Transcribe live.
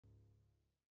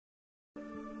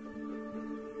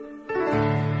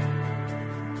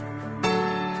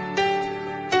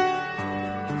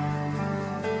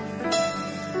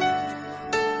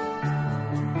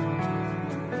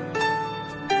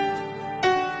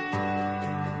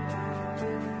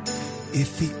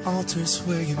If the altar's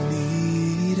where you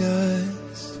need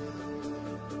us,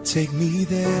 take me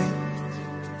there,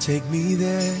 take me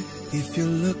there. If you're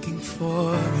looking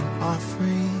for an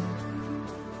offering,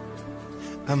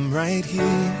 I'm right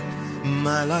here,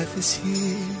 my life is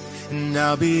here, and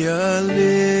I'll be a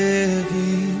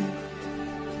living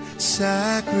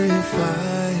sacrifice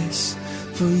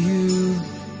for you.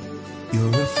 You're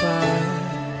a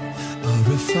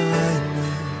refiner.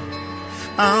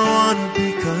 I wanna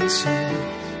be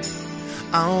consumed,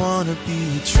 I wanna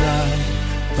be tried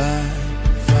by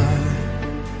fire,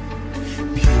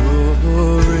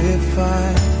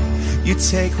 purified. You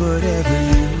take whatever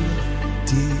you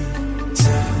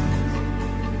desire.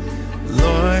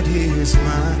 Lord, here's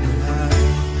my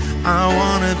life. I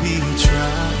wanna be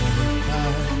tried by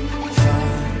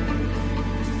fire,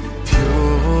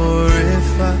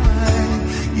 purified.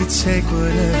 You take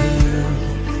whatever you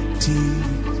desire.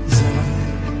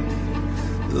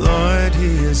 Lord,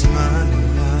 here's my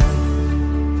life.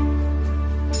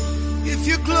 If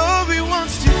your glory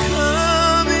wants to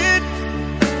come in,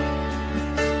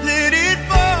 let it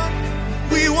fall.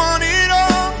 We want it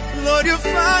all. Lord, your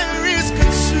fire is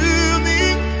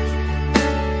consuming.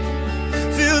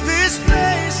 Fill this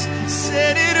place,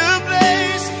 set it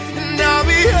ablaze, and I'll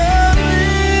be a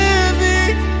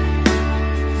living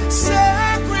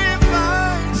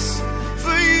sacrifice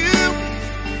for you.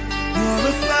 You're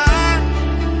a fire,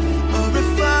 a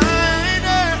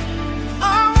refiner.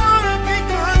 I wanna be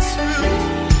consumed,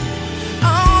 I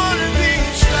wanna be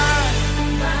tried.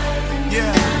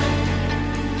 Yeah.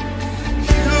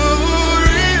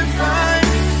 Purified.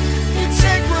 You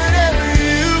take whatever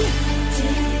you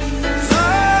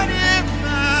Lord,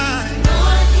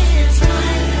 here's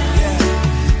mine. Yeah.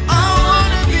 I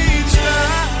wanna be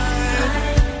tried.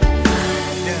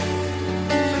 Yeah.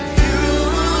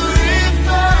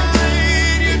 Purified.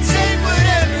 You take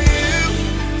whatever you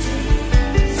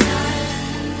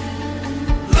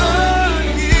Lord,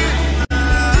 here's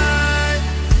mine.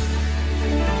 It's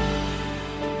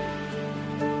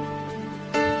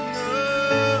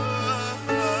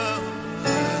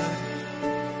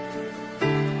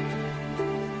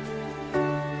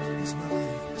my life. It's my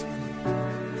life.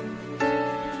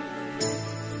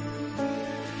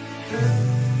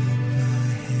 Clean my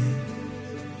hands,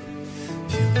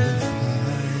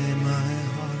 purify my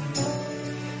heart.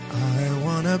 I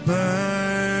wanna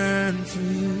burn for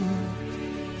you,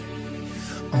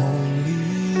 only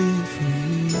for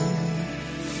you.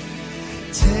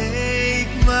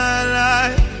 Take my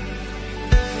life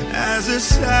as a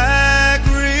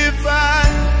sacrifice.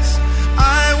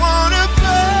 I wanna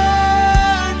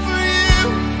burn for you,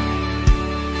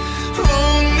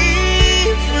 only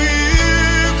for you.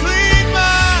 Clean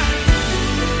my,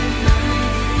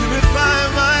 purify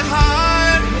my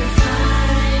heart.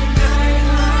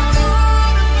 I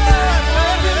wanna burn,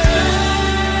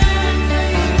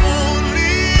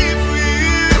 only for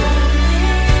you.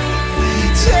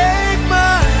 Take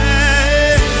my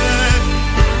hand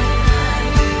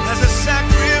as a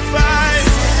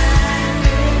sacrifice.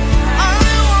 I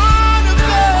wanna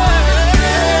burn,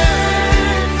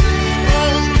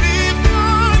 only for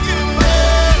you.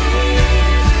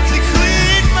 To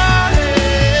clean my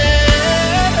hands,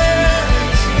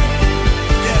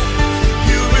 yeah.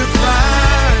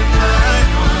 Purify my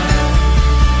heart.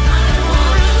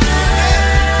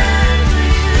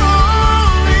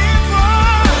 Only for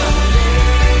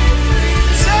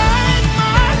take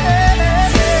my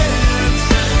hands,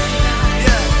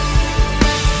 yeah.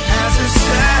 As a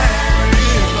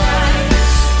sacrifice,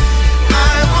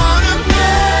 I wanna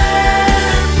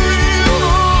burn for you,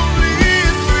 only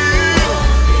for you.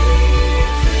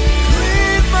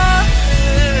 Clean my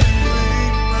head,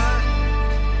 clean my,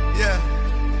 yeah.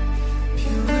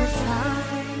 Purify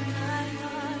my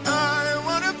heart. I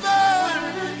wanna burn,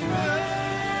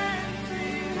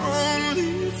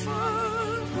 only for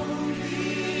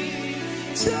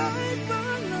take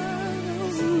my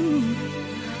life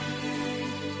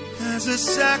as a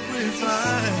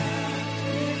sacrifice.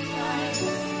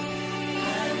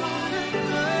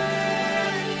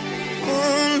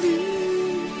 Only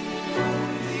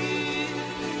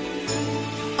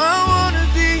I wanna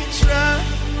be tried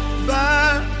by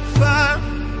fire,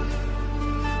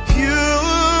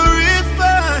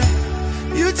 purified.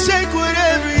 You take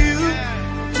whatever you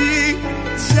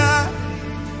desire.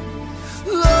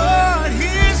 Lord,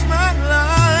 here's my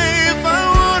life. I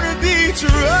wanna be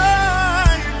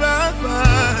tried by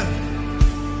fire,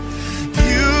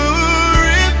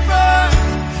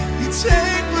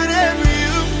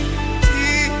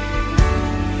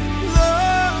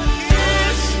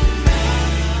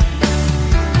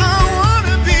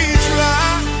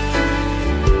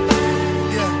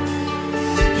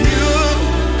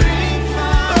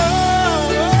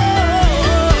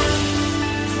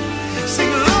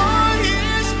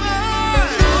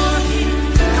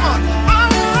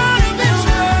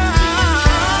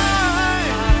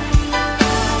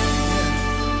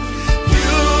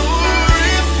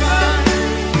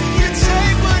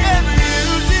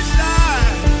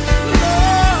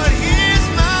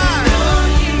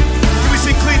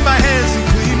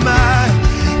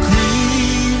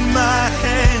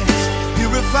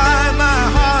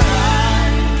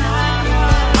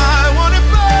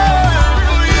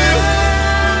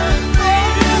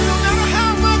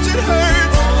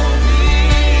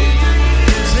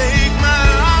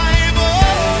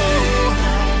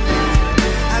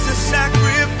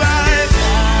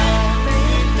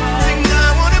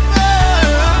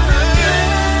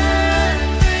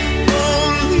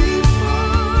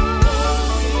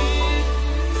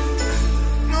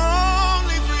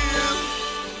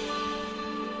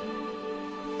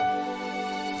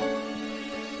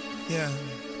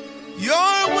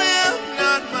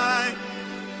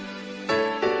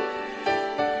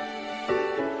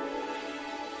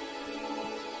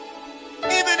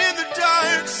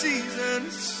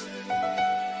 seasons.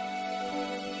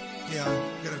 Yeah,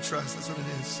 you gotta trust, that's what it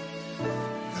is.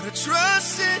 Gotta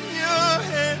trust in your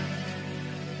hand.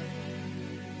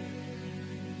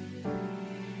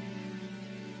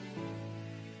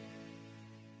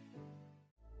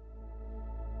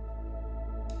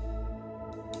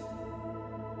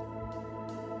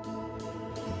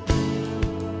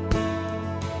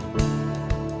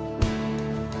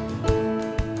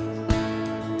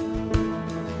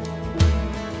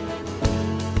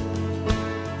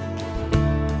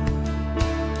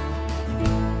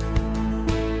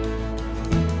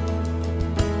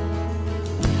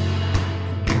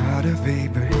 Of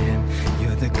Abraham,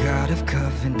 you're the God of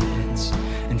covenants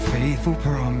and faithful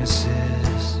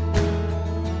promises.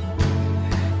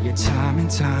 Yet time and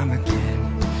time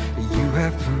again, you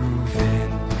have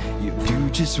proven you do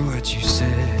just what you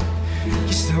said.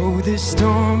 Yes, though the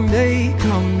storm may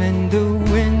come and the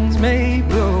winds may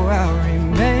blow, I'll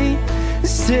remain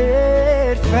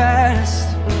steadfast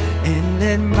and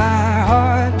let my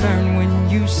heart learn when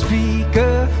you speak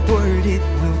a word, it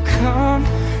will come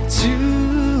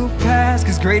to pass.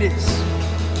 'Cause great is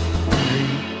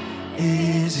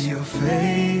your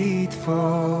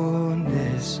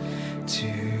faithfulness to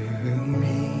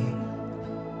me.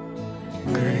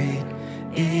 Great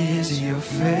is your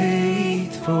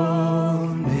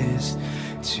faithfulness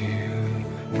to me.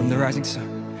 From the rising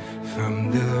sun,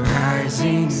 from the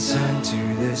rising sun to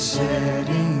the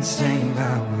setting sun,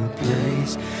 I will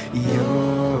praise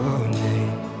your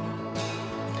name.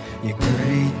 You're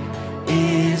great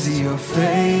is your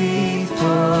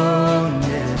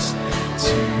faithfulness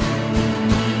to me.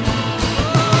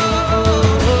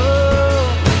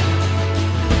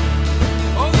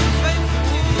 Oh, you're faithful.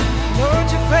 Lord,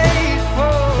 you're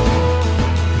faithful.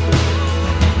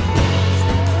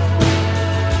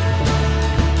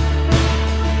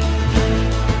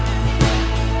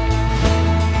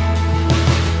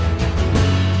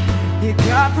 You're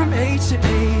God from age to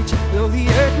age, though the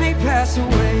earth may pass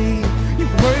away, your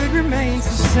word remains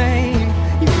the same.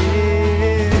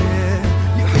 Yeah,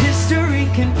 your history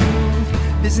can prove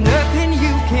there's nothing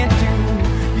you can't do.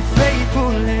 You're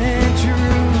faithful and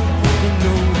true. You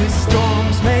know the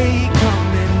storms may come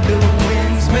and the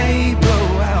winds may blow,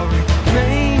 I'll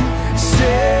remain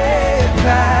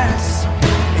steadfast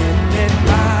and let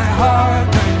my heart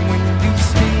learn when you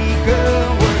speak a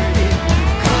word, it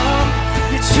will come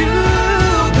to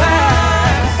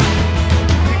pass.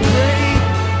 Great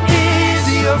is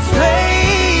your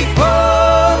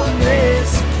faithfulness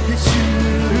to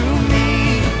me.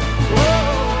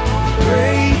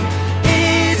 Great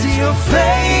is your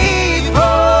faithfulness.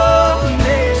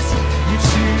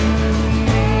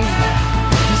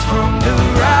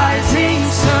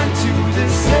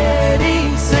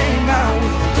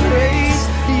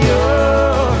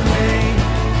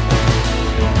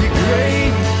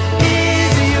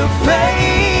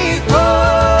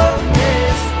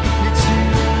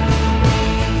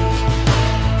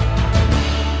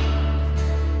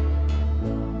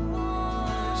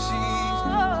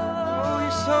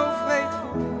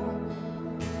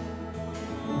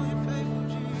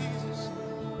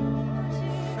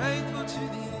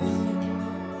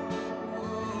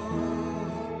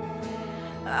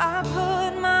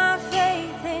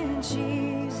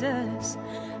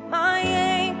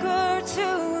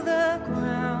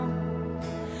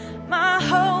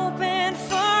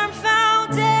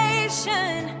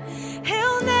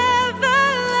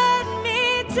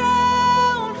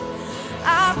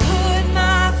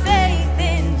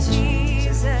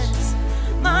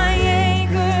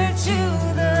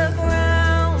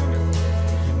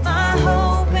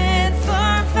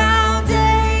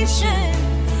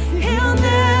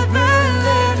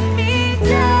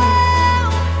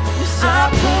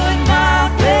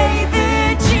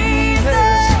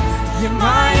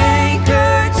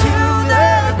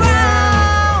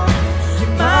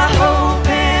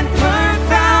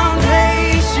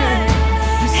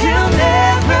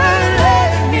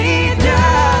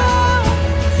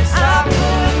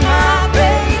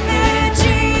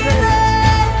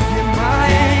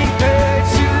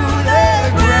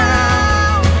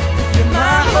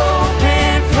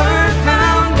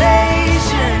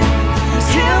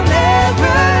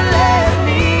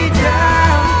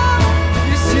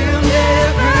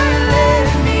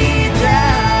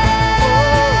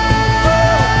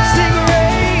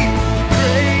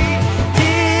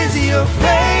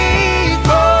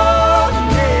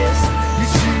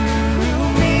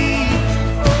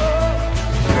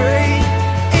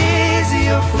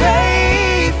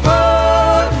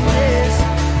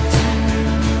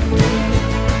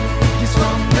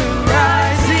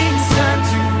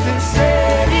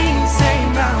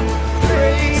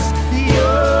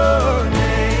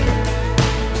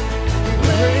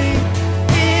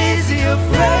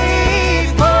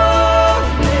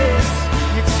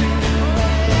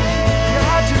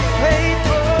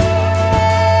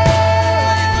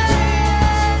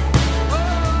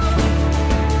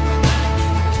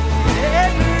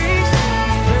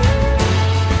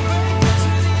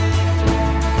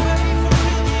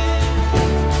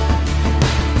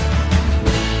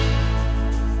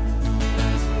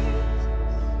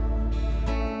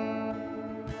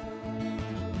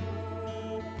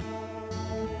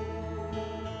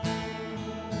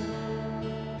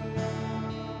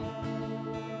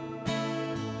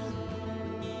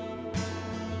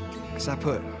 Yes, I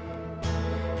put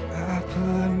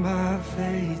my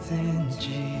faith in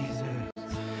Jesus,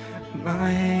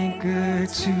 my anchor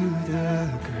to the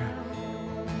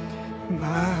ground,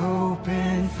 my hope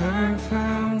and firm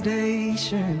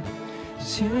foundation.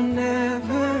 He'll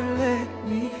never let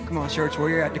me. Come on, church, where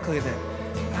you're at, declare that.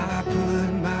 I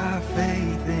put my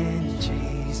faith in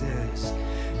Jesus,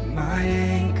 my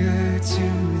anchor to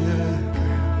the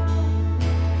ground,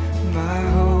 my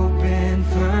hope and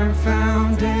firm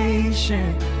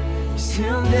foundation.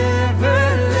 He'll never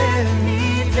let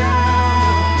me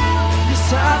down.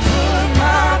 Yes, I put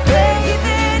my faith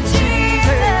in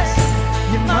Jesus,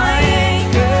 you're my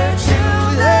anchor to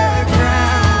the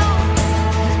ground,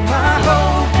 my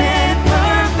hope and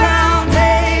firm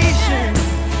foundation.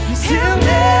 He'll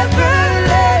never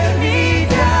let me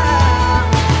down.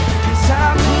 Yes, I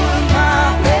put my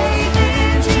faith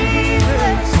in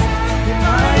Jesus, you're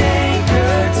my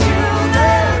anchor to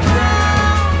the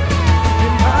ground,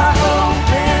 my hope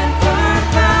and firm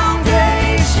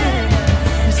foundation.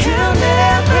 He'll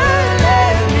never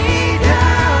let me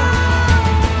down.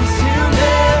 He'll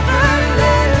never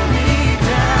let me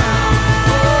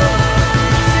down.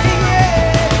 Sing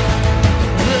it.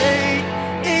 Great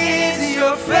is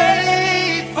your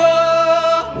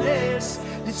faithfulness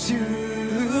to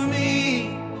me.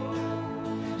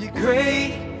 Your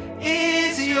great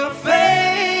is your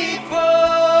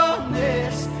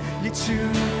faithfulness to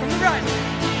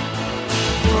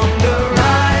from the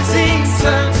rising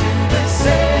sun to the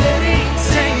setting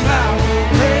sun, I will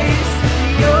praise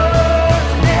your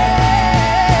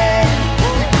name.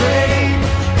 Great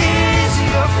is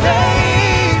your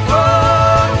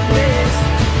faithfulness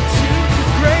to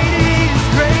great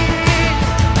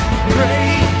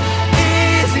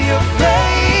is your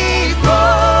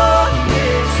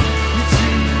faithfulness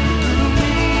to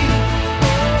me.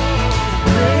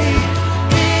 Great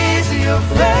is your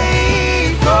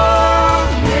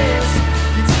faithfulness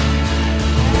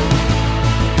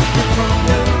from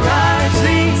the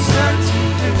rising sun to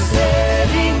the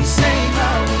setting sun, I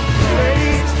will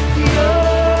praise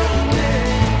your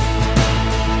name.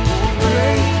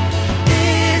 Great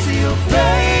is your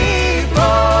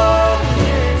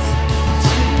faithfulness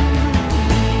to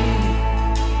me.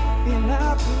 And I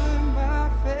put my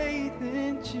faith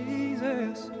in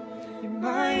Jesus, you're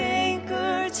my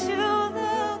anchor to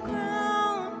the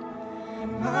ground,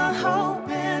 my hope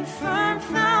and firm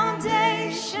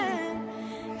foundation.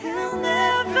 He'll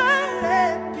never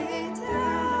let me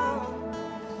down.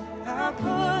 I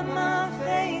put my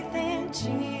faith in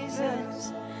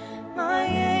Jesus, my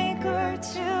anchor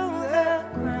to the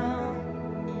ground,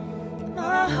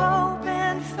 my hope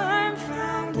and firm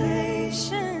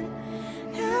foundation.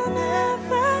 He'll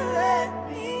never let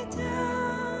me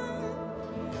down.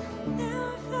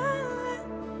 Never let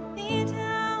me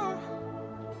down.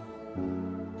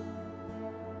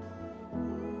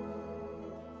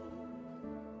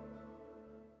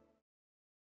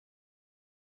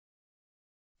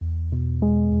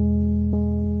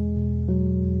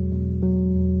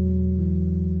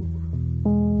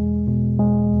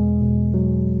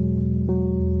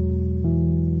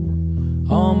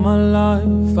 All my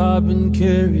life I've been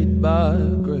carried by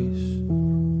grace.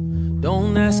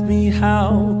 Don't ask me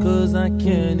how, 'cause I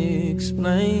can't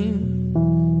explain.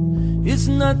 It's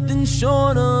nothing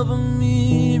short of a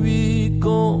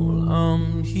miracle.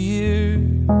 I'm here.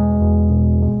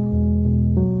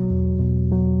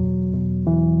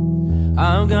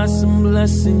 I've got some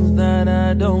blessings that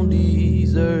I don't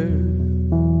deserve.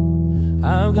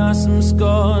 I've got some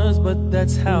scars, but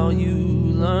that's how you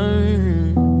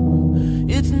learn.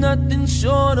 It's nothing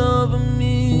short of a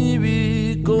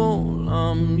miracle.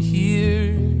 I'm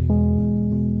here.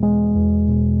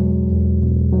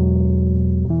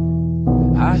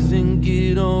 I think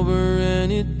it over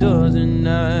and it doesn't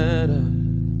matter.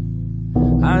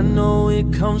 I know it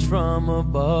comes from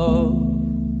above.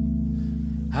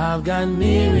 I've got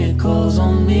miracles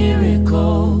on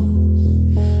miracles,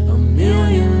 a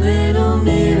million little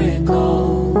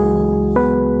miracles.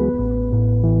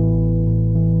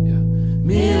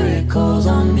 Miracles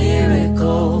on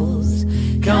miracles,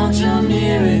 count your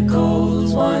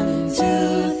miracles. 1,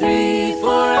 2, 3,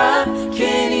 4, I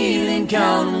can't even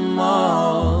count them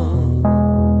all.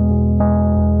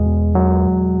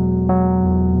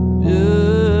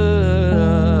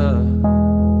 Yeah.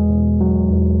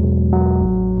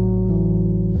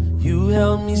 You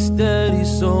held me steady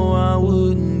so I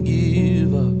wouldn't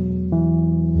give up.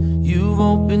 You've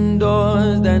opened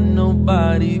doors that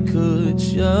nobody could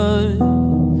shut.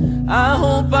 I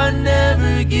hope I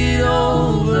never get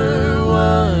over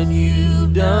what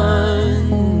you've done.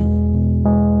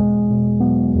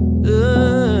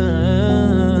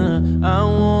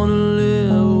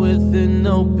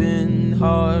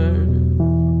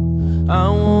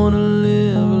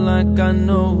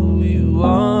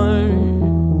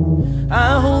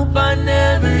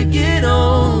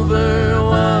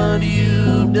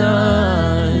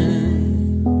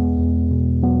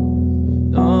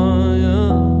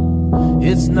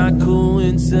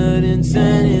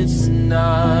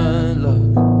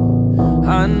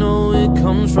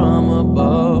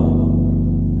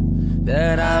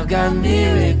 got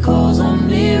miracles on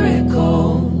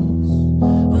miracles,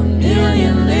 a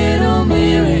million little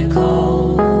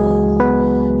miracles.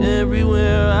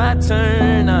 Everywhere I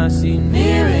turn, I see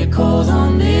miracles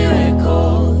on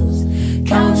miracles.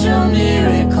 Count your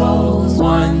miracles,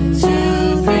 1,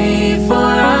 2, 3, 4.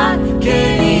 I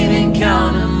can't even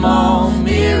count them all.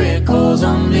 Miracles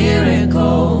on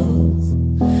miracles,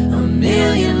 a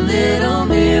million little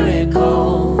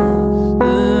miracles.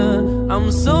 I'm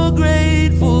so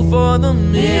grateful for the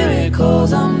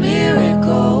miracles on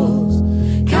miracles.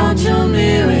 Count your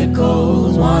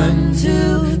miracles, 1,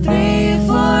 2, 3,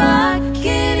 4. I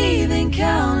can't even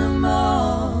count them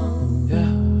all.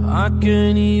 Yeah, I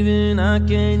can't even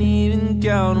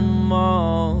count them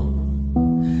all.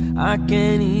 I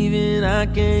can't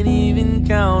even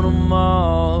count them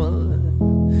all.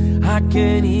 I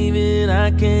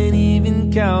can't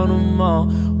even count them all.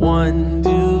 1,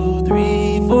 2,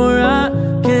 3, 4. I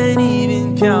can't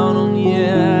even count them.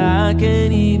 Yeah, I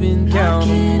can't even count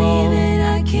them all.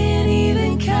 I can't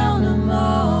even count them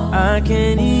all. I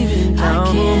can't even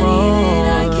count them all.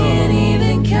 I can't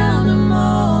even count them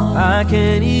all. I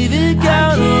can't even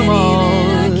count them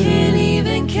all. I can't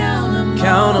even count them all.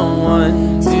 Count on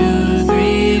 1, 2,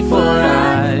 3, 4.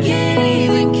 I can't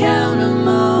even count them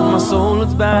all. My soul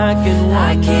looks back and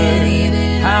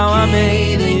wonders how I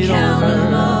made it over.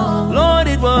 Lord,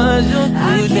 it was your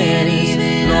goodness.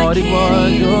 Lord, it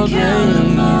was your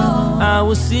grace. I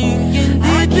was sinking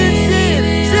deep in sin,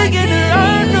 sinking to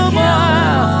learn no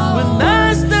more. But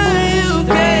Master, you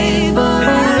came and you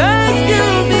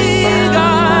rescued me,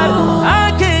 God.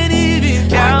 I can't even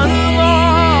count them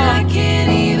all. I can't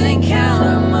even count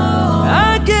them all.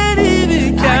 I can't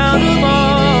even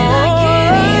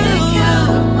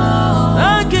count them all. I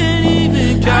can't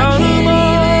even count them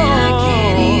all. I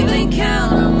can't even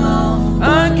count them all.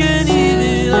 I can't even count them all.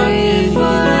 I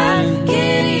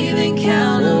can't even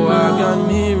count them all. I got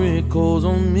miracles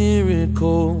on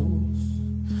miracles,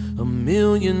 a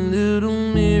million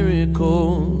little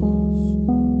miracles.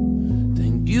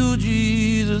 Thank you,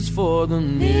 Jesus, for the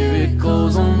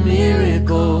miracles on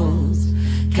miracles.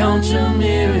 Count your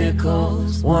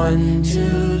miracles, 1,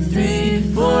 2, 3,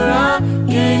 4. I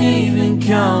can't even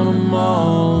count them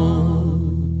all.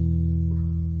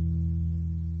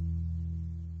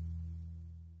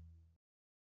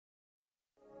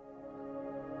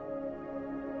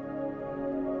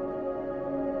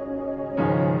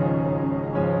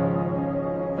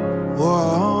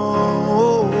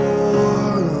 Whoa,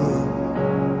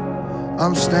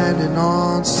 I'm standing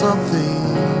on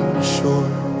something sure,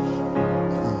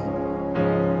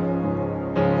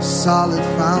 solid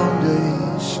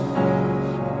foundation.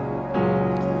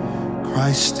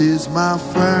 Christ is my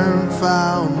firm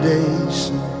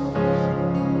foundation,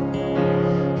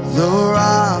 the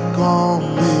rock on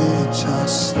which I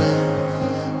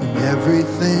stand when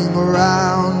everything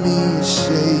around me is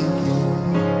shaking.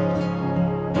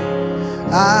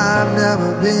 I've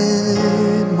never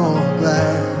been more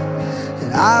glad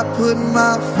that I put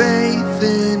my faith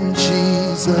in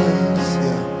Jesus,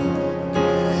 yeah.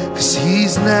 'Cause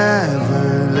he's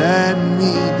never let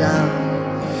me down.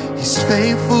 He's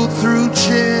faithful through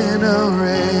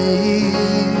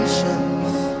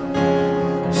generations.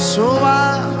 So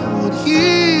why would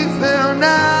he fail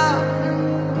now?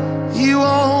 He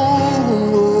won't.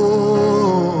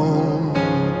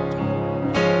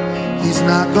 He's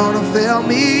not gonna fail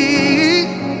me.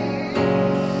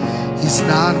 He's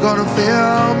not gonna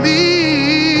fail me.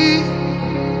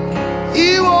 He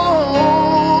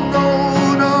won't, no,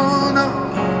 no, no.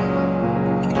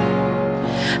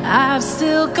 I've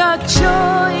still got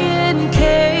joy in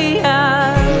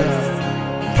chaos.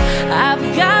 I've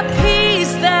got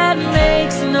peace that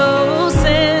makes no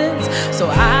sense. So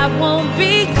I won't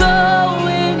be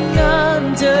going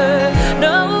under.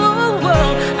 No,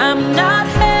 I'm not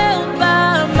held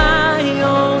by my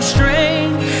own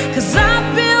strength, 'cause I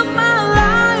built my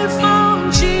life on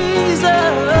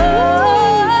Jesus.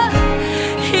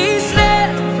 He's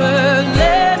never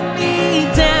let me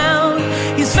down.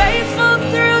 He's faithful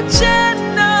through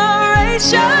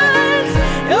generations.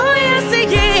 Oh yes, he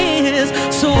is.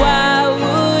 So why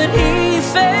would he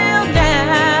fail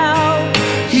now?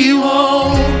 He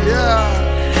won't, yeah.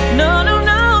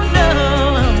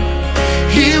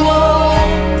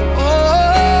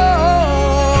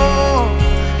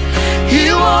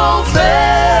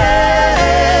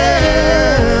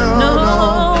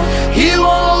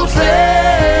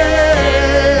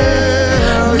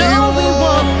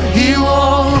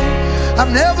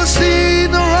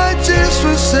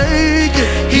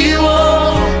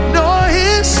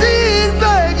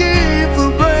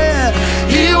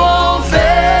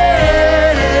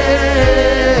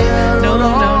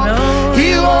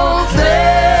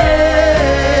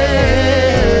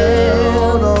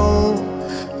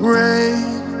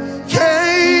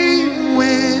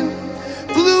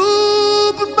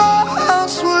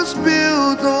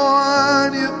 built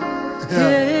on you.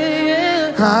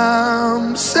 Yeah.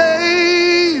 I'm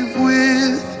safe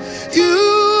with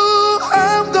you.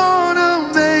 I'm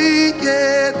gonna make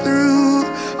it through.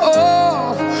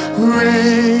 Oh,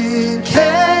 rain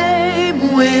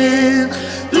came, wind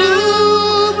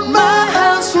blew, my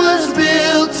house was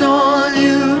built on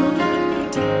you.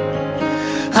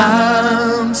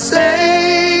 I'm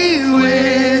safe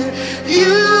with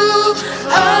you.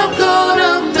 I'm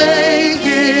gonna make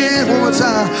it. One more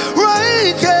time.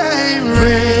 Rain came,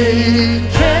 rain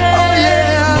came. Oh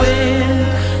yeah.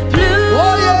 Wind blew.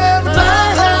 Oh yeah. My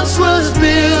house was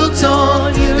built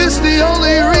on you. It's the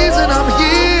only reason I'm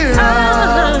here.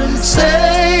 I'm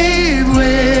safe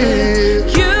with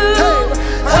you. Hey.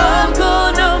 I'm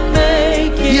gonna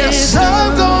make it. Yes,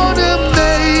 I'm gonna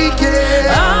make it.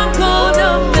 I'm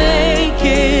gonna make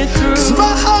it through. 'Cause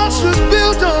my house was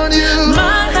built on you.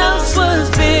 My house was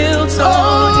built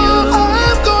on you.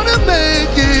 I'm gonna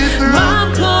make it through. I'm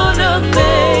gonna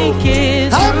make it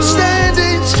through. I'm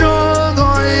standing strong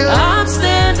on you. I'm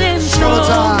standing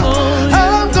strong on you.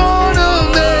 I'm gonna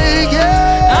make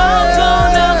it. I'm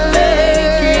gonna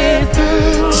make it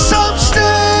through. 'Cause I'm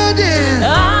standing.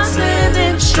 I'm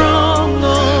standing strong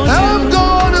on you. I'm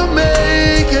gonna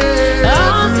make it.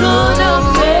 I'm gonna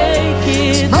make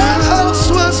it My through. house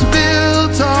was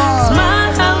built on. My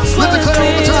house Let was the clap one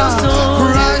more built time. on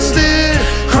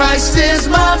Christ is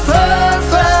my firm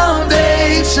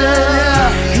foundation.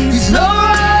 He's no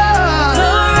rock.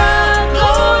 the rock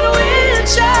on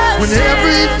which I When stand.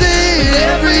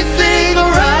 everything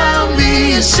around me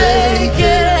is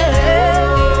shaking,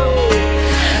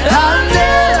 I've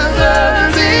never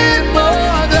been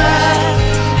more glad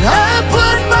I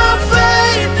put my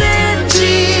faith in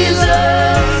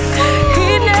Jesus.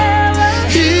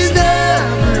 He's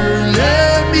never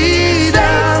let me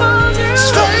down. He's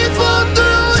faithful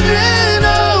through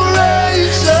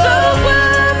generations. So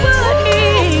why would he?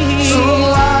 So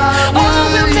why would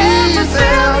will he never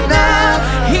fail fail now?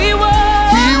 He won't.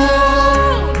 He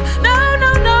won't. No,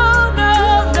 no, no, no,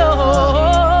 no.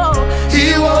 He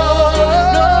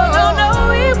won't. No, no, no,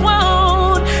 he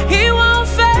won't. He won't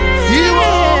fail. He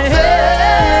won't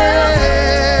fail.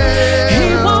 He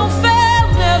won't fail,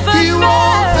 never He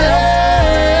won't fail.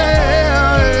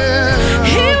 fail.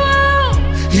 He won't.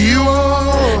 He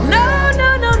won't. No, no,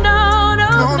 no, no, no,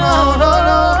 No, no,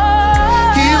 no.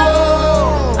 He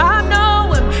won't. I know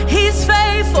him. He's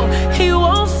faithful. He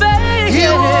won't fail. He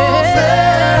won't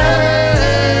fail.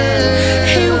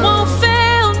 He won't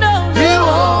fail. No, He no.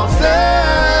 won't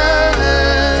fail.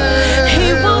 He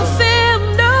won't fail.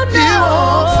 No, He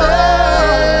won't no.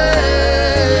 fail.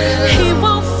 He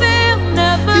won't fail.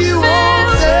 Never He won't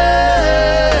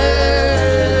fail.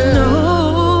 fail.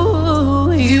 No,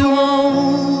 he He won't.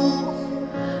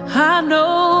 won't. I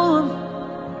know him.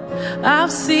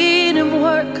 I've seen him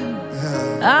work.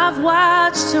 I've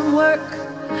watched him work.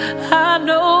 I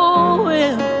know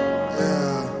him.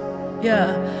 Yeah.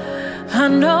 I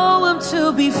know him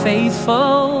to be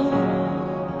faithful.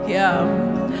 Yeah.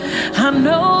 I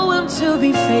know him to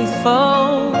be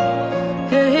faithful.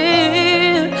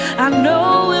 Yeah. I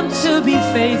know him to be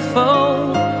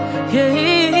faithful.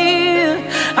 Yeah.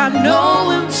 I know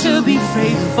him to be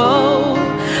faithful.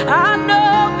 I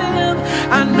know him.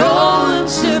 I know him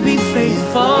to be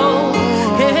faithful.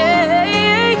 Yeah,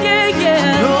 yeah,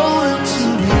 yeah. Know him to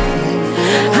be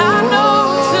faithful. I know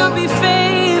him to be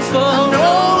faithful.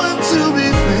 Know him to be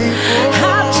faithful.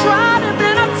 I've tried him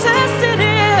and I've tested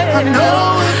him. I know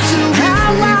him to be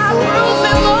How I faithful. prove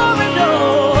him more and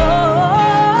more.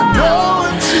 I know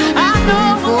him to be I know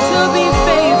him to be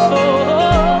faithful.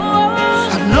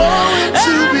 I know him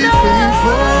to be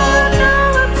faithful. I know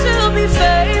him to be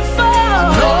faithful.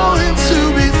 I know him to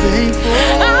be faithful.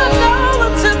 I know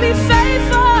him to be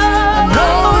faithful. I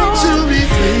know him to be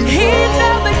faithful. He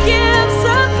never gives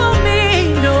up on me,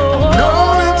 no. Know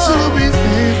him to be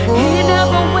faithful. He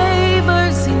never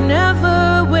wavers, he never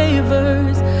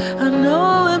wavers. I know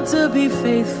him to be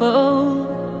faithful.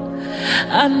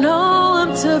 I know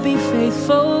him to be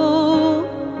faithful.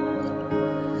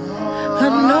 I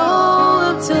know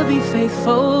him to be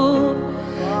faithful.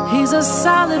 He's a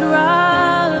solid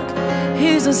rock.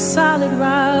 He's a solid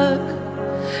rock.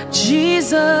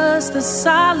 Jesus, the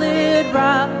solid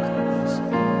rock.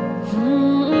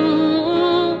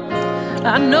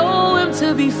 I know him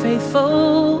to be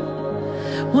faithful.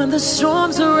 When the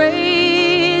storms are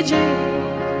raging,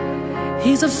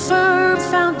 he's a firm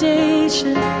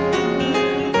foundation.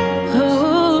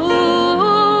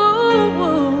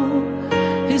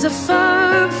 He's a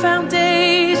firm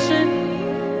foundation.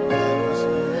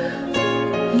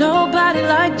 Nobody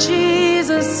like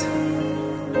Jesus.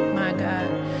 My God.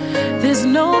 is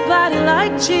nobody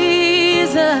like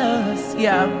Jesus,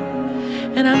 yeah.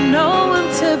 And I know him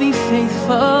to be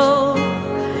faithful,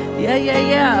 yeah, yeah,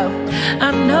 yeah. I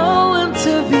know him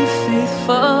to be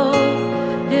faithful,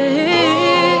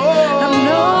 yeah. I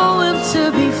know him to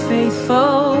be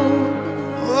faithful.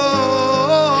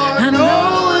 I know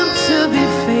him to be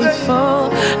faithful.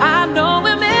 I know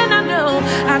him and I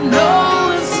know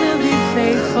him to be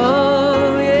faithful,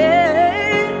 yeah.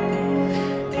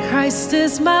 Christ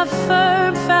is my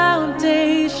firm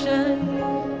foundation,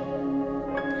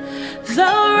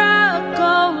 the rock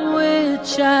on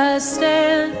which I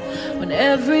stand when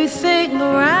everything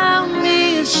around me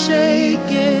is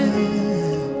shaking.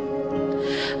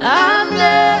 I've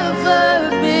never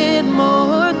been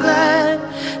more glad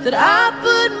that I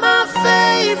put my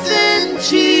faith in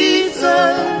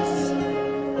Jesus,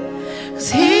 'cause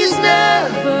he's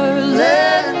never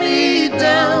let me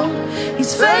down.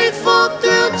 He's faithful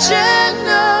through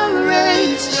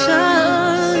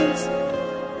generations.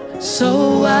 So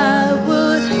why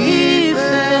would he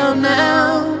fail now?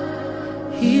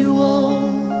 He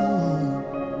won't.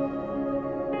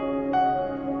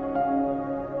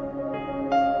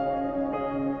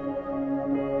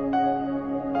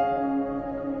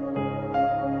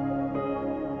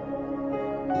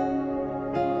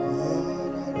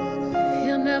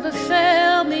 He'll never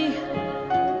fail me.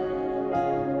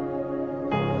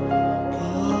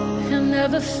 He'll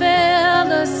never fail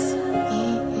us.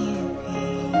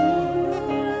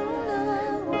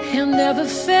 He'll never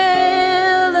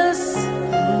fail us.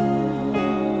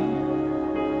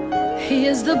 He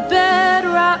is the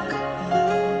bedrock.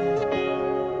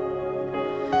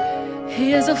 He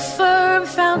is a firm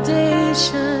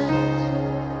foundation.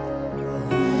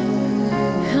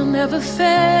 He'll never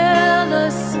fail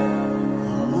us.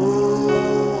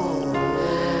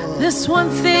 This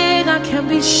one thing I can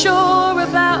be sure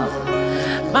about: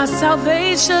 my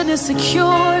salvation is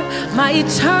secure, my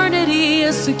eternity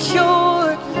is secure.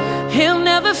 He'll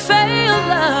never fail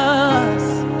us.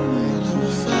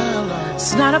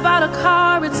 It's not about a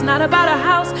car, it's not about a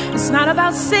house, it's not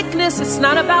about sickness, it's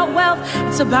not about wealth,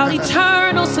 it's about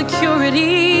eternal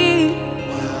security.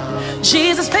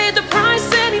 Jesus paid the price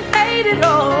and he paid it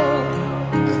all.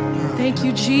 Thank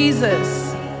you, Jesus.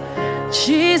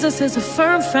 Jesus is a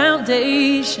firm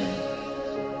foundation.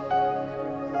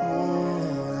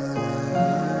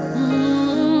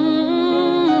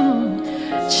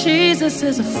 Jesus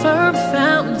is a firm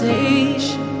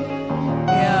foundation.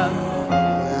 Yeah.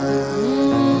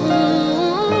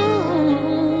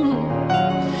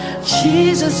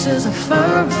 Jesus is a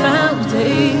firm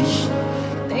foundation.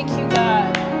 Thank you, God.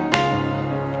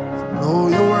 Know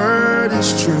your word is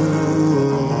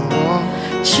true.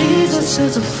 Jesus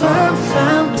is a firm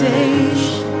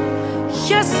foundation.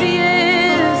 Yes, he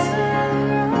is.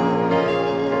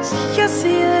 Yes,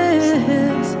 he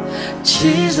is.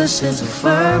 Jesus is a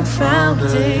firm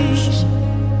foundation.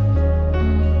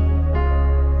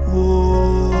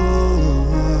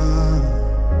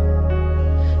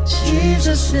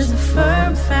 Jesus is a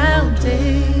firm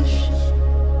foundation.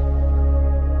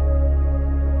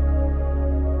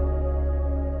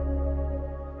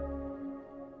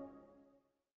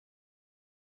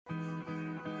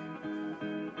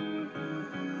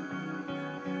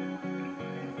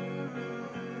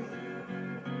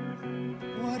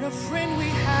 What a friend we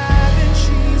have in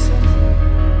Jesus,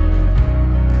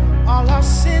 all our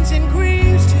sins and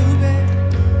griefs to bear.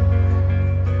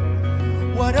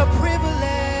 What a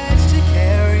privilege to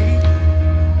carry.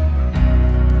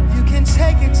 You can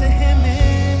take it to him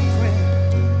in prayer.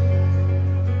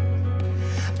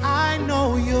 I know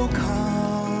you'll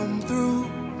come through.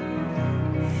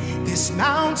 This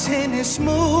mountain is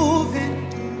moving.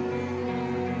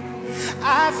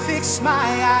 I fix my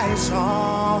eyes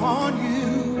on you.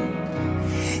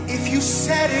 If you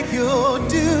said it, you'll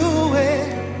do it.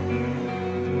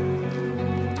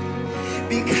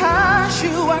 Because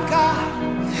you are God,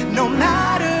 no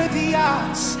matter the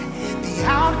odds, the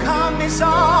outcome is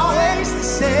always the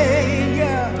same,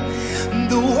 yeah.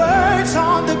 The words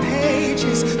on the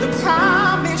pages, the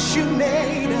promise you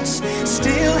made us,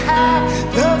 still have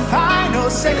the final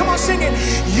say. Come on, sing it.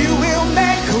 You will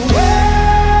make a way.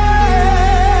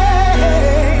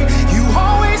 You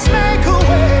always make a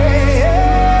way.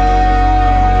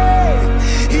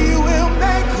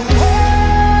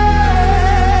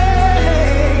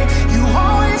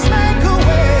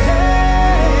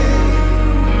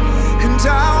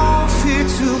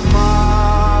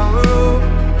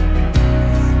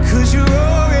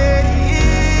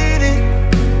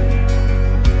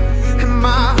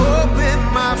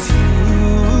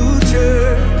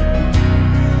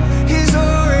 Is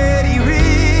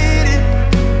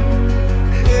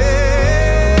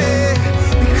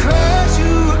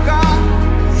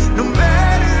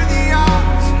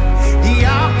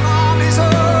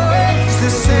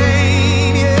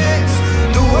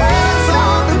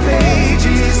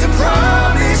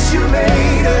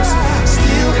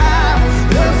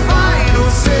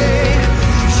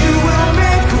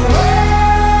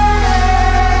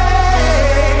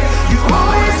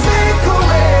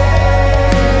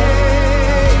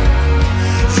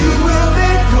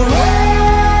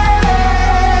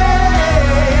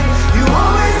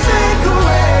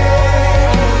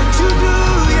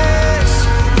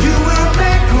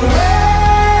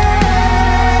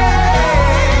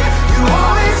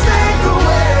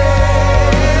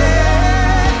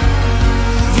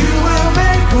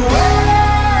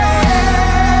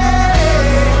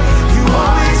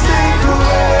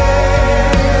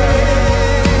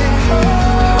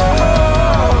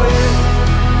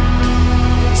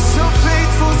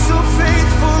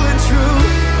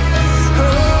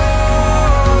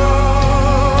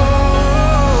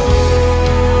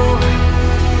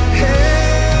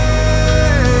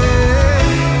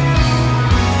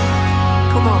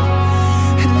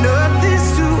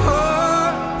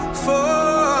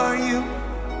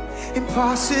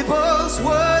Impossible's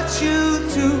what you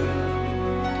do,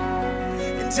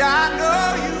 and I know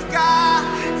you've got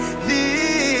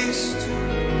this too.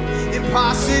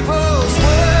 Impossible's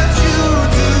what you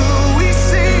do. We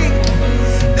sing,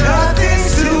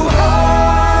 nothing's too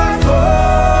hard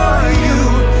for you.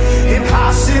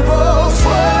 Impossible's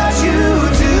what you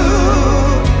do.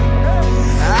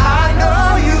 I know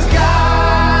you've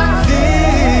got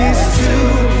this too.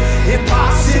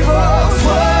 Impossible's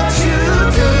what you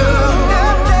do.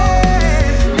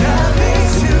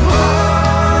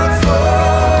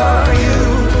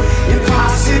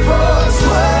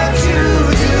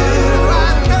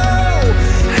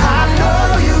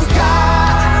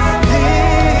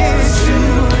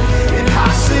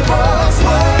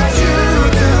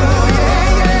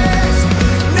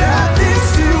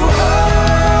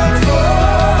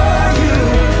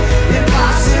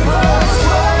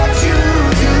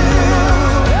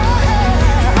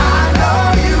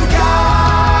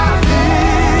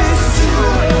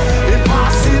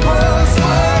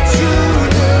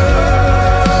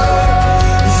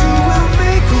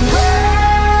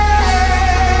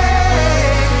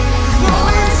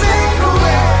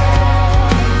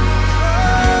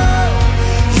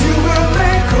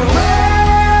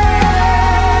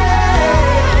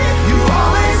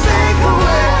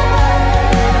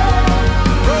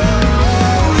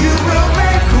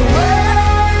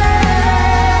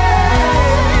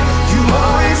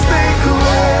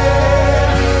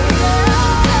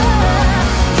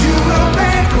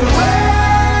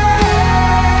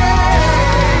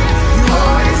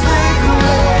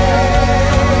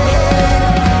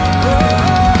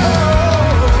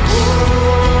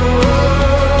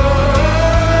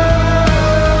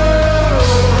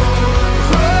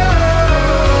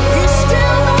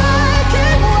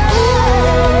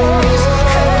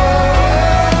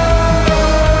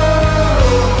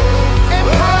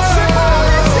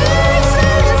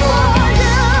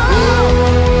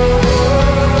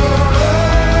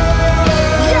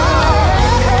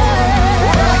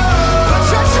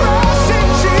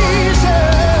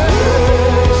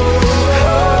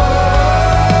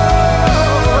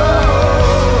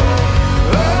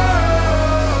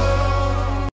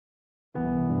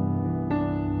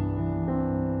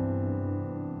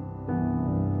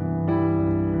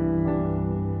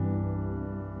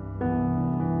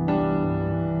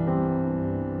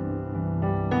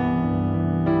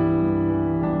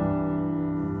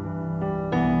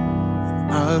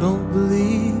 I don't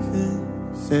believe in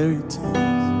fairy tales.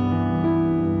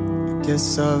 I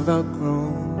guess I've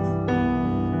outgrown them.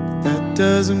 But that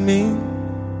doesn't mean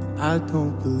I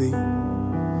don't believe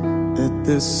that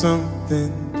there's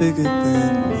something bigger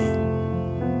than me.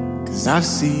 'Cause I've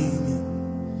seen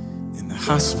it in the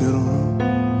hospital room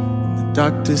when the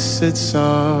doctor said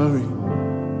sorry.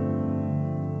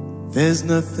 There's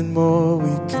nothing more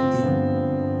we can do.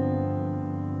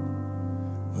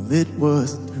 Well, it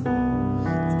wasn't through.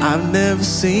 I've never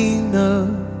seen a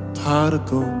pot of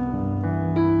gold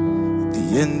at the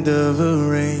end of a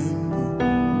rainbow,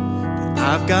 but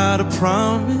I've got a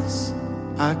promise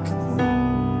I can hold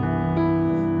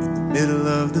in the middle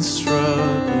of the struggle.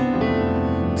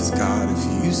 'Cause God, if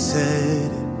you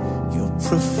said it, you'll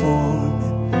perform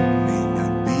it. May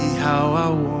not be how I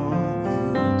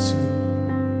want you to,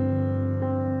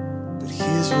 but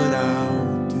here's what I'll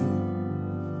do.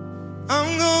 I'm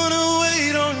gonna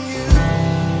wait on you.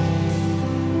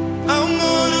 I'm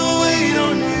gonna wait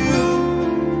on you.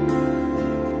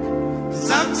 'Cause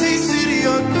I've tasted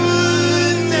your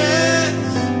goodness.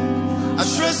 I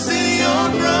trust in your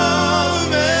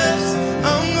promise.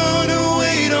 I'm gonna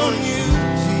wait on you,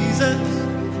 Jesus.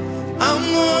 I'm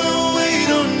gonna wait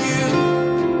on you.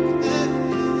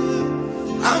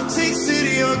 I've tasted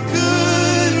your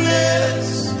goodness.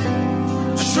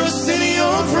 I trust in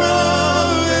your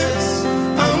promise.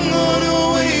 I'm gonna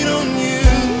wait on you.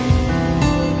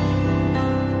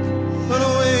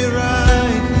 Gonna wait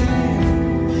right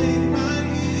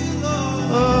here, Lord.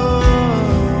 Oh.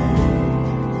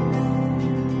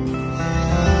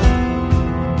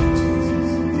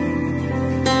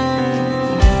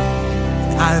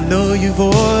 I know you've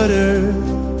ordered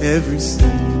every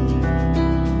step.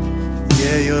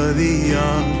 Yeah, you're the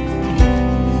young,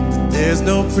 but there's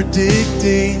no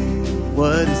predicting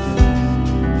what is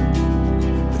next.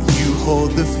 But you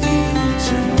hold the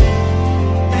future,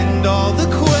 and all the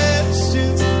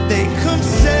questions, they come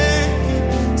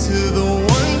second to the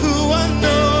one who I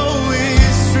know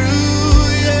is true,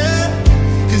 yeah.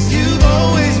 'Cause you've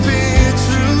always been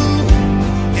true,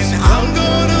 and I'm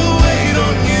gonna wait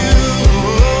on you.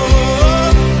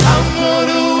 I'm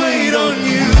gonna wait on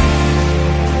you.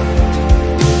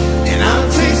 And I've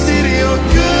tasted your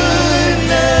good.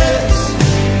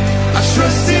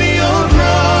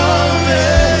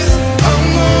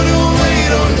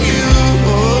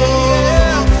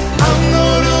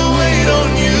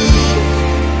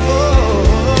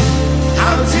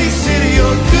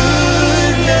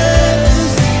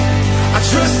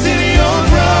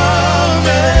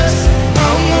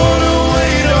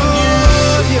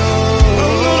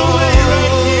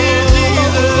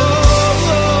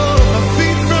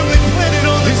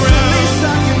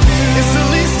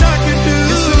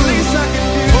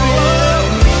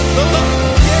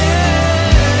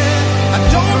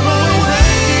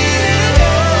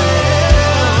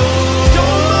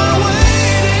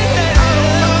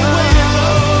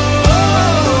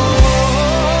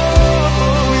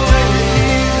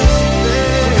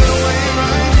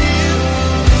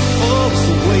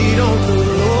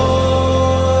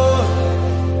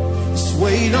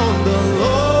 the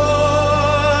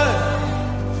Lord,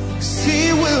 'cause He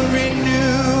will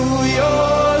renew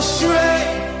your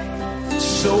strength.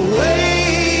 So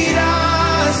wait,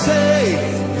 I say,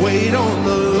 wait on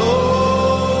the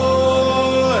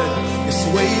Lord. Yes,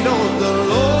 wait on the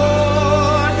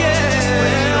Lord,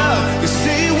 yeah, 'cause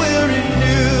He will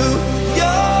renew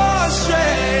your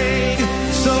strength.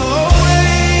 So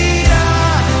wait, I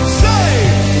say,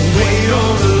 wait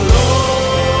on the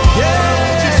Lord, yeah,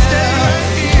 just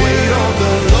wait on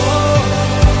the Lord.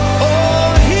 Oh,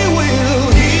 He will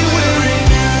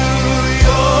renew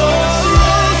your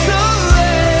strength. So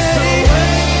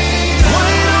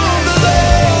wait on the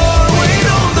Lord, wait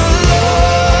on the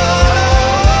Lord,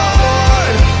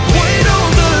 wait on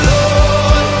the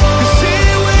Lord, 'cause He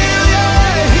will,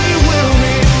 yeah, He will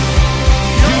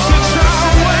you should try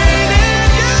waiting,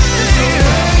 yeah.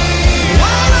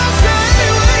 While I say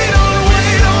wait on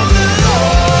the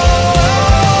Lord,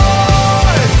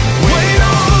 wait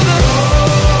on the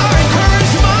Lord. I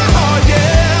encourage my heart,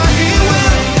 yeah, He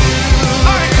will.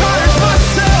 I encourage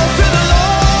myself in the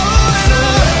Lord.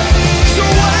 So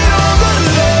wait on the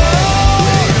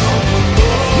Lord.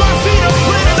 My feet are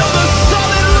planted on the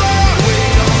solid rock.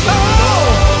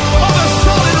 Oh, on the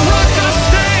solid rock I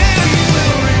stand.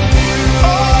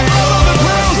 All of the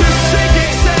ground is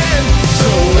shaking sand. So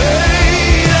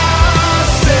wait, I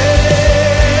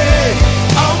say,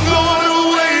 I'm gonna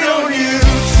wait on you,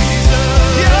 Jesus.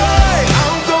 Yeah,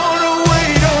 I'm gonna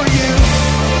wait on you.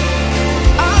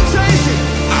 I'm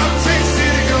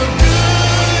tasting your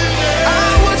goodness. I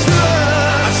will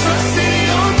trust. I trust in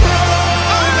your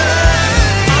promise.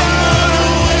 I'm gonna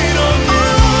wait on you.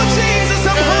 Oh, Jesus,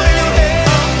 I'm holding your hand.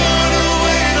 I'm gonna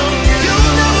wait on you. You'll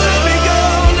never let me go,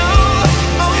 no.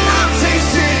 Oh, I'm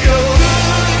tasting your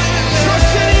goodness.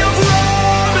 Trust in your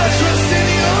promise. Trust in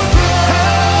your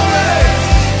promise.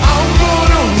 I'm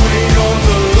gonna wait on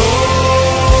the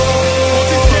Lord.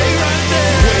 Just stay right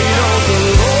there. Wait on the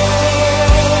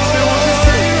Lord. Just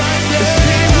stay right there. 'Cause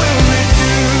He will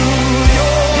renew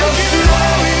your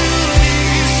strength.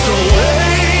 So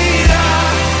wait,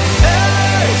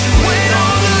 wait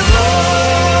on the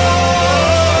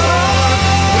Lord.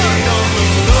 Wait on the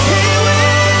Lord.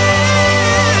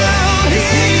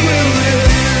 He will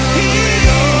renew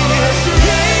your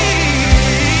strength.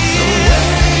 So wait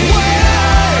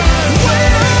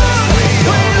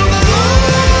on the Lord.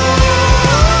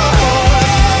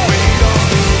 Wait on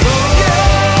the Lord.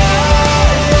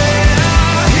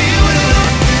 He will.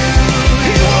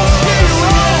 He won't stay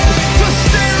wrong. Just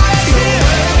stay right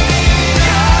here.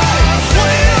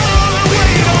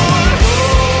 Wait on.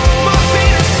 My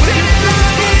feet are standing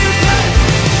right here.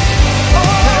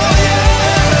 Oh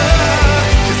yeah,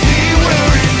 'cause He will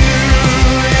renew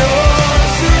your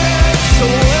strength. So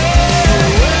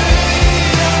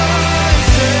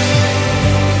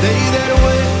they that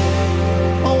wait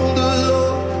on the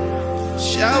Lord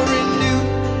shall renew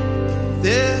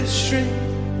their strength.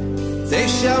 They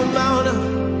shall mount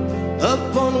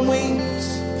up on wings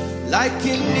like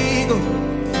an eagle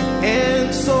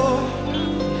and soar.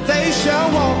 They shall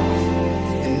walk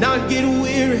and not get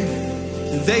weary.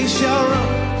 They shall run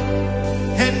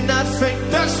and not faint.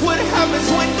 That's what happens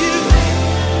when you.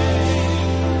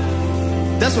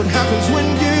 That's what happens when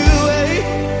you wait.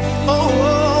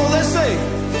 Oh, let's say,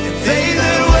 they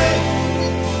that wait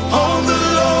on the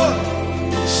Lord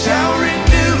shall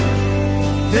renew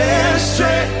their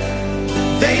strength.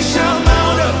 They shall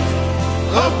mount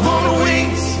up on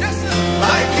wings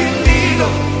like an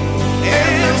eagle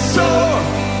and soar.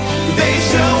 They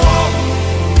shall walk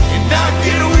and not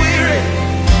get weary.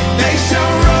 They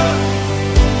shall run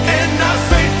and not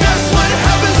faint. That's what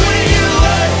happens when you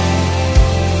wait.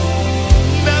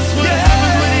 That's what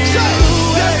happens when you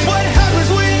wait. That's what happens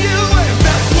when you wait.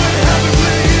 That's what happens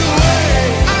when you wait.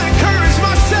 I encourage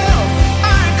myself.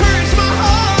 I encourage my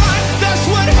heart. That's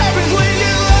what happens when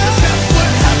you wait. That's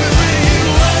what happens when you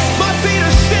wait. My feet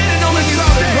are standing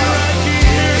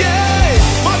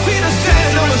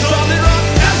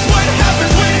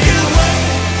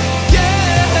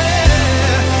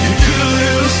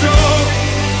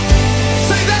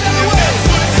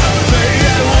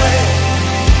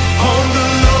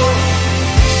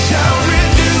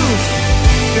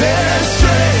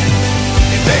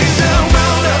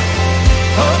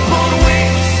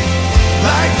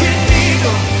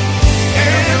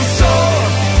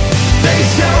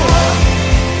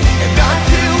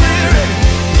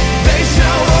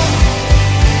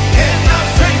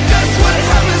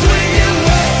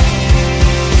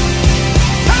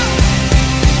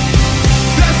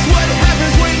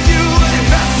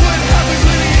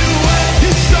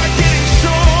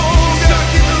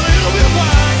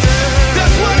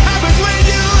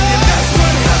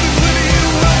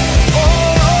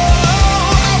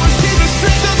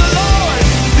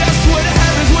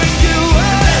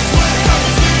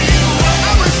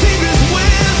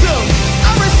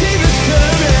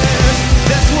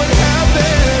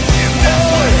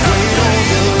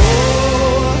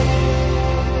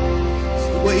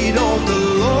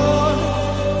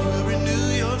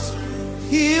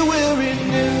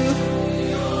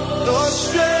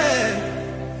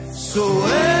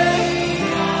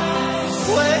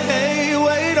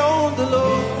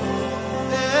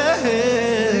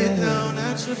lay it down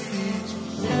at your feet.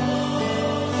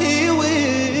 He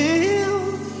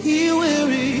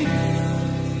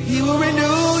will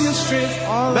renew your strength.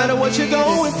 No matter what you're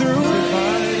going through.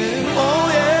 Oh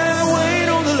yeah, wait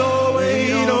on the Lord,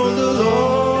 wait on the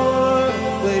Lord,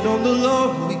 wait on the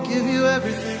Lord. We give you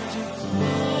everything, Jesus.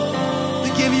 We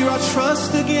give you our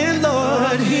trust again,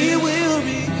 Lord. He will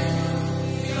be.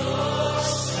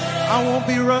 I won't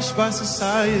be rushed by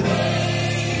society.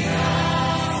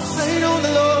 Wait on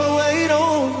the Lord, wait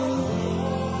on the Lord.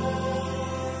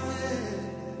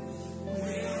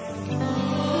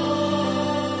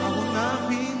 I will not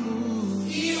be moved.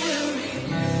 He will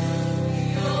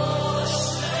renew.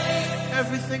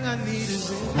 Everything I need is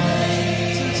in Jesus.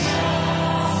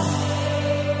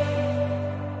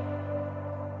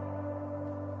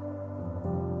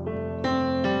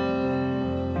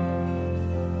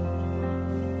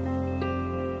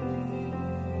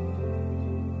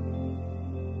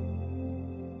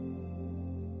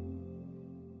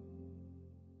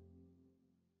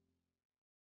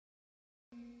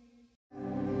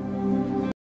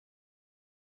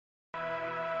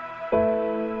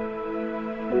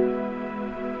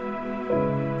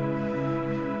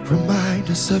 Remind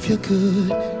us of your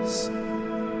goodness.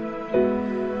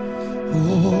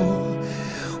 Oh,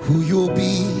 who you'll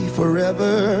be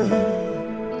forever.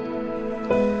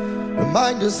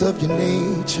 Remind us of your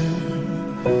nature.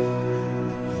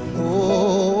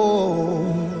 Oh,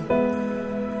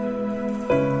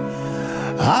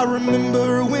 I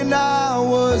remember when I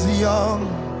was young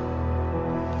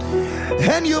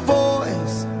and your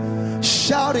voice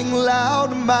shouting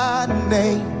loud my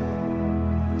name.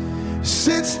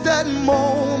 Since that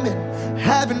moment,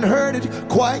 haven't heard it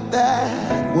quite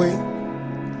that way.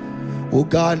 Oh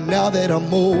God, now that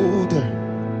I'm older,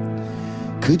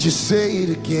 could you say it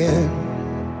again?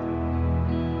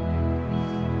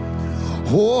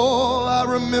 Oh, I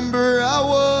remember I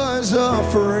was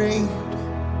afraid,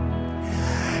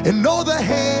 and oh, the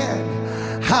hand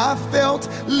I felt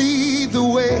lead the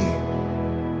way.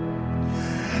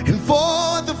 And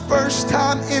for the first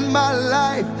time in my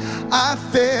life, I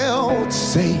felt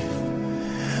safe.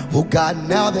 Oh God,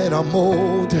 now that I'm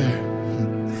older,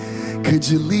 could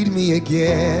you lead me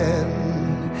again?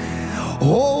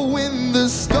 Oh, when the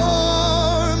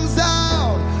storm's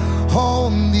out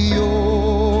on the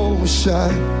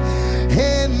ocean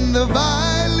and the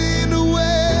violent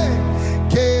wind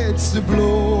gets to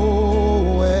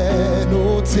blowing,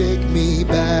 oh, take me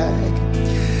back,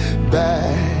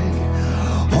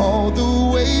 all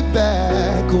the way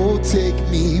back. Oh, take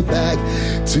me back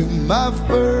to my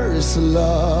first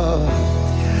love.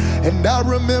 And I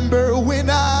remember when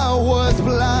I was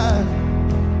blind,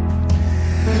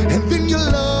 and then your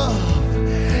love,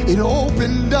 it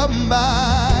opened up my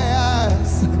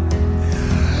eyes,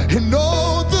 and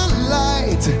all the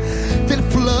light that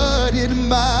flooded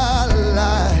my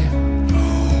life.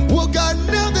 Well, God,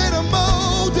 now that I'm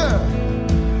older,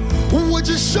 would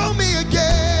you show me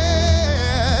again?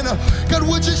 God,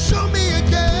 would you show me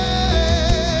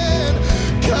again?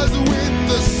 'Cause when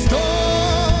the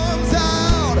storm's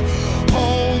out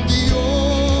on the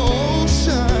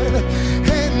ocean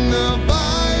and the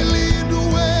violent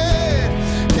wind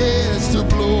gets to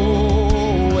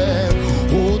blowing,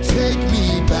 oh, take me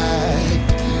back,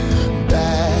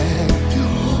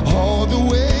 all the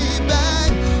way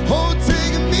back. Oh,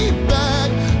 take me back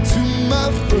to my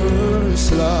first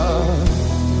love.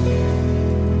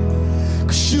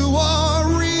 'Cause you are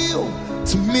real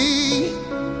to me.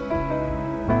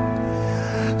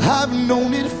 I've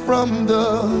known it from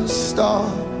the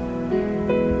start.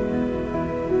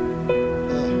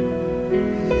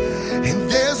 And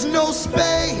there's no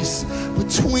space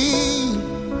between,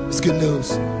 it's good news,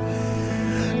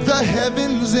 the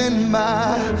heavens and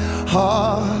my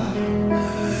heart.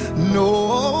 No,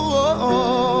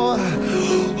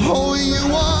 oh, you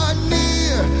are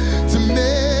near to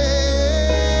me.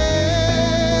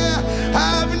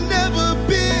 I've never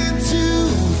been too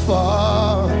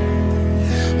far,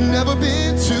 never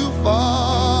been too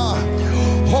far.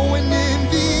 Oh, and in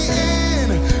the in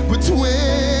between,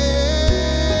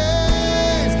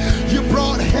 you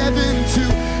brought heaven to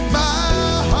my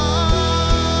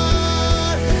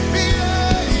heart.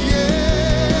 Yeah,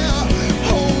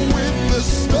 yeah. Oh, when the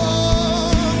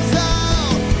storm's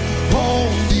out on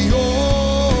the ocean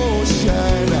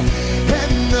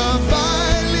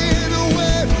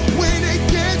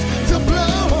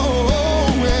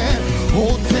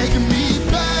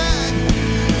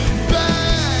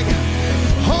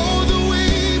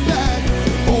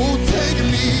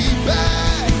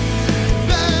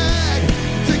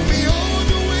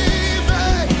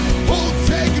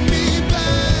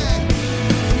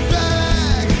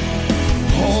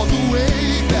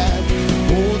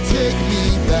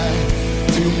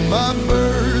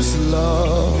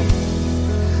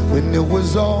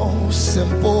was all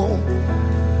simple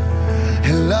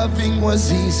and loving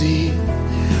was easy,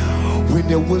 when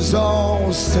it was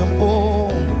all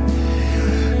simple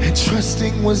and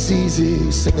trusting was easy.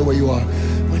 Sing it where you are.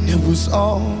 When it was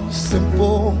all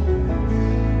simple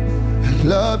and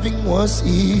loving was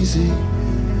easy,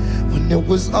 when it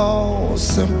was all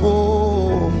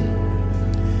simple.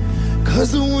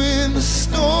 'Cause when the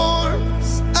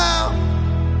storm's out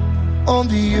on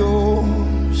the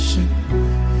ocean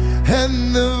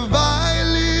and the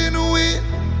violent wind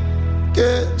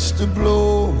gets to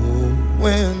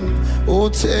blowing, oh,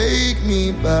 take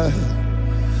me back,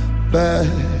 back,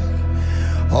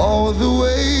 all the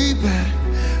way back.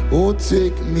 Oh,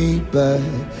 take me back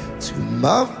to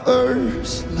my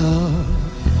first love.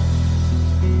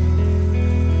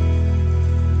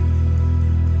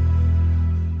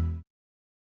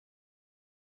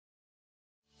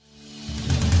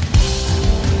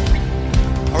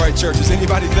 All right, church, is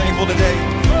anybody thankful today?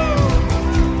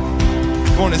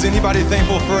 Come on, is anybody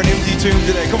thankful for an empty tomb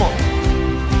today? Come on.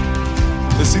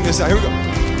 Let's sing this out. Here we go.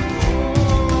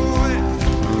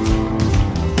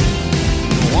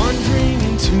 Wandering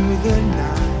into the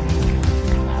night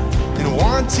and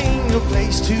wanting a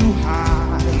place to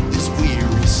hide this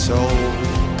weary soul.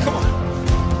 Come on.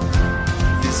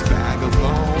 This bag of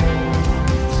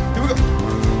bones. Here we go.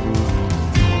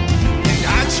 And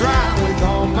I try with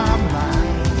all my might,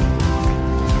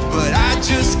 but I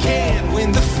just can't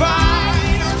win the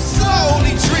fight. I'm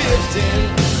slowly drifting,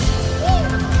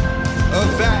 a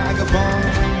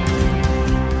vagabond.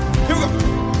 Here we go.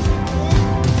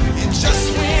 And just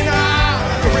when I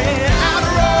ran out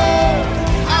of road,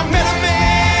 I met a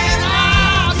man I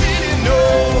didn't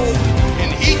know, and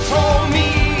he told me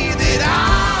that I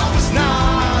was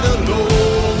not alone.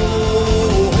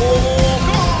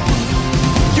 Come on.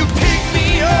 You picked me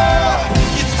up,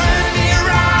 you turned me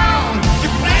around, you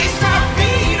placed my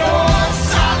feet on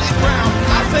solid ground.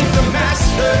 I thank the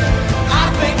Master, I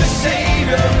thank the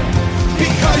Savior,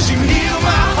 because you healed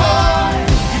my heart,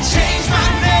 you changed my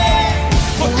name,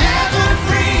 forever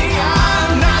free.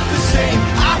 I'm not the same.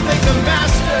 I thank the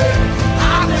Master,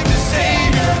 I thank the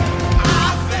Savior, I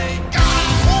thank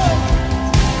God. Oh,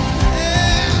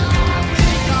 yeah, I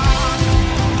thank God.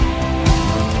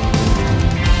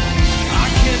 I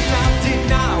cannot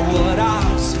deny what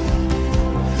I've seen.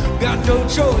 Got no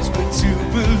choice but to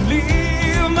believe.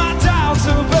 My doubts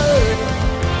are burning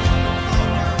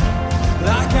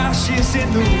like ashes in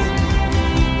the wind.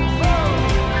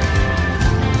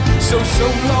 So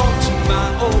long to my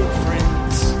old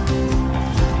friends,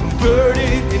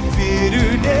 burden and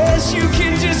bitterness, you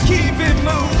can just keep it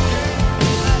moving.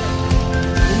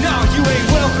 Now you ain't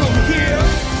welcome here.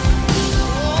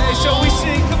 Hey, shall we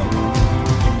sing? Come on.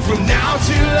 From now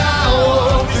till I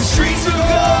walk the streets of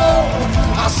gold,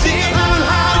 I'll sing of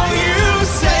how you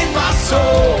saved my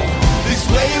soul. This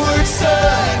wayward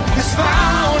son has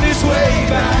found his way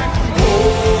back.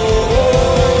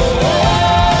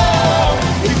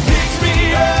 He picked me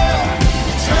up,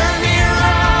 he turned me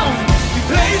around, he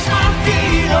placed my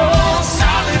feet on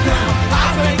solid ground. I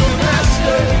thank the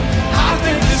Master,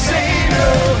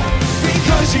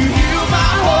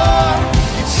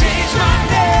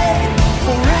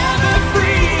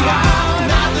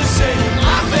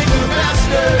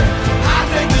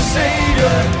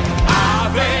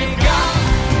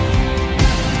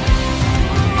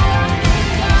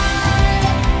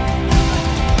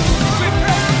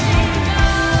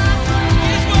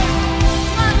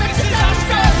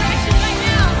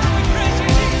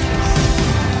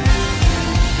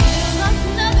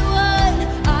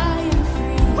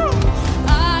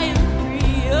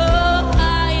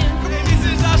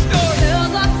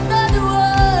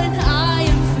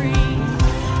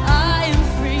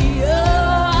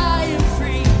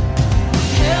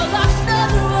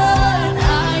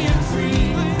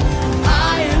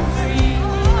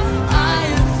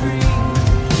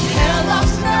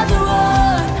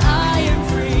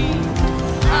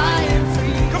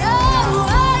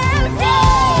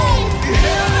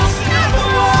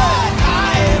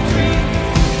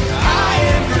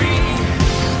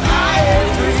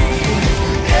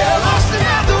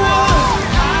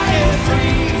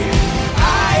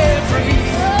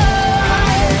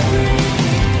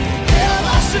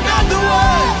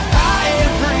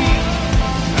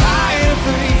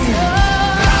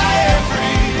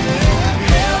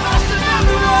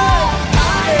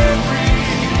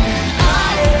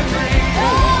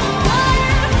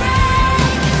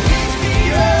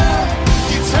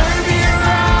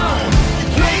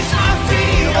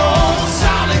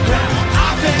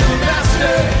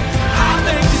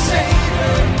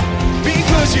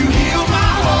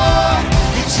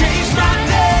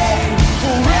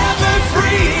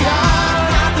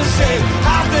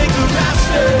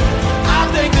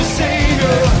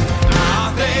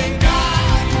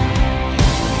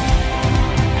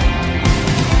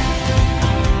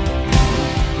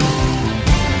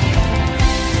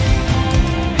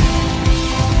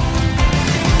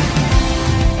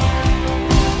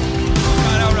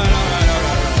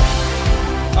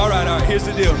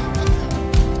 deal.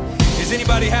 Is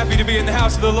anybody happy to be in the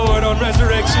house of the Lord on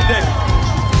Resurrection Day?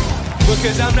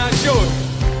 Because I'm not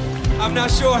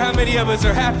sure how many of us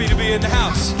are happy to be in the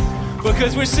house.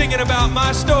 Because we're singing about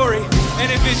my story. And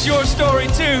if it's your story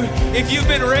too, if you've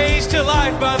been raised to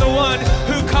life by the one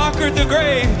who conquered the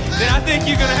grave, then I think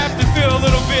you're gonna have to feel a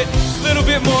little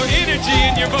bit more energy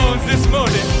in your bones this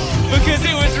morning. Because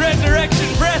it was resurrection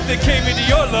breath that came into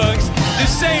your lungs. The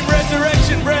same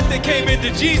resurrection breath that came into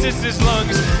Jesus'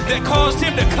 lungs that caused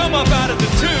him to come up out of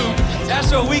the tomb. That's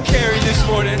what we carry this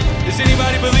morning. Does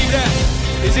anybody believe that?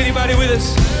 Is anybody with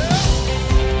us?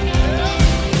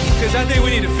 Because I think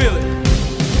we need to feel it.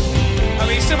 I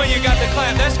mean, some of you got the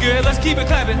clap. That's good. Let's keep it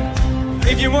clapping.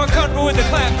 If you're more comfortable with the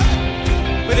clap.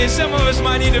 But then some of us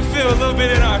might need to feel a little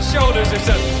bit in our shoulders or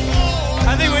something.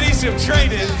 I think we need some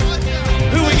training.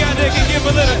 Who we got that can give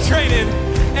a little training?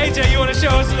 AJ, you want to show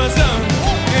us a little something?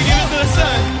 You gonna give us a little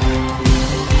something?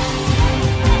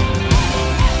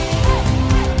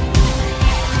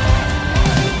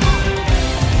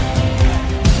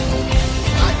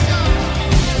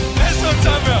 That's what I'm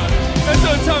talking about. That's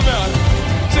what I'm talking about.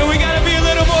 So we got to be a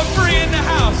little more free in the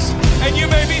house. And you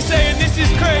may be saying, this is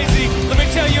crazy. Let me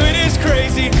tell you, it is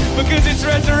crazy because it's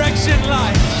resurrection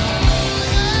life.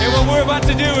 And what we're about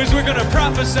to do is we're going to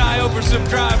prophesy over some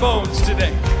dry bones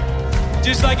today.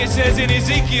 Just like it says in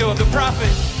Ezekiel, the prophet,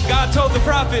 God told the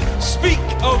prophet, speak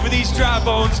over these dry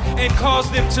bones and cause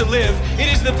them to live.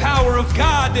 It is the power of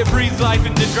God that breathes life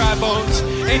into dry bones.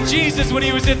 And Jesus, when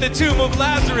he was at the tomb of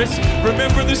Lazarus,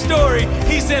 remember the story,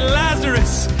 he said,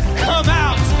 Lazarus, come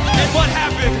out. And what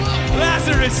happened?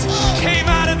 Lazarus came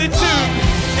out of the tomb,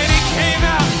 and he came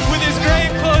out with his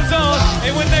grave clothes on.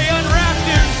 And when they unwrapped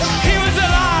him, he was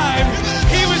alive.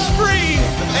 He was free.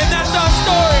 And that's our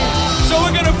story. So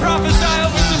we're going to prophesy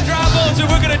over some dry bones, and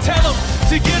we're going to tell them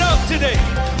to get up today.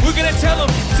 We're going to tell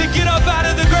them to get up out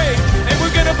of the grave. And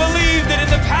we're going to believe that in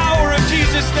the power of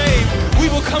Jesus' name, we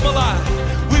will come alive.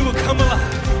 We will come alive.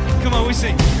 Come on, we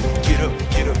sing. Get up,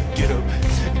 get up, get up.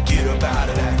 Get up out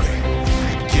of that grave.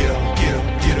 Get up, get up,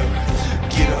 get up.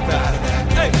 Get up out of that.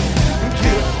 Hey.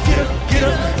 Get up, get up, get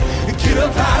up. Get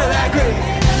up out of that grave.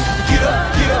 Get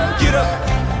up, get up, get up.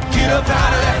 Get up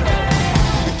out of that.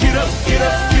 Get up, get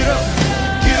up, get up.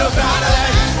 Get up out of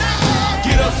that.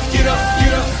 Get up, get up,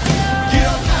 get up. Get up out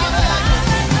of that. Get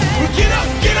up,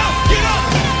 get up, get up.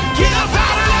 Get up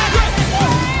out of that grave.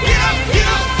 Get up, get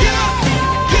up, get up. Get up out of that. Get up, get up, get up.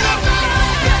 Get up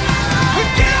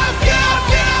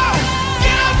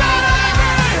out of that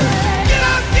grave. Get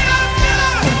up, get up, get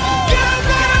up. Get up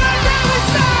out of that grave. We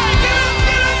say, get up,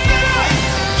 get up, get up.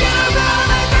 Get up out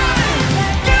of that grave.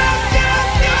 Get up, get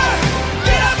up, get up.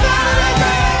 Get up out of that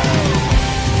grave.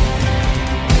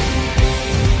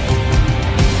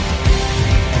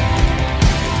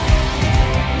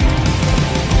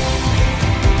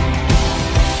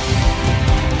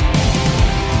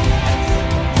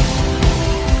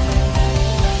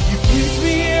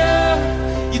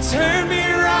 Turn me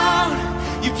around,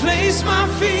 you place my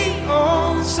feet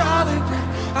on solid ground.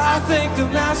 I thank the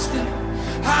Master,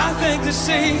 I thank the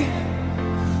Savior,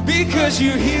 because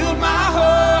you healed my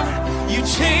heart, you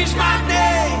changed my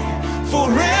name,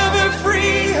 forever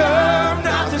free. I'm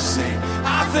not the same.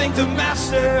 I thank the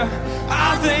Master,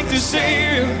 I thank the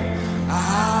Savior,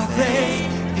 I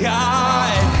thank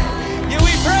God. Yeah,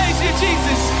 we praise you,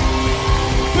 Jesus.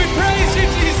 We praise you,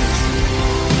 Jesus.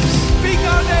 Speak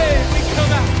our name.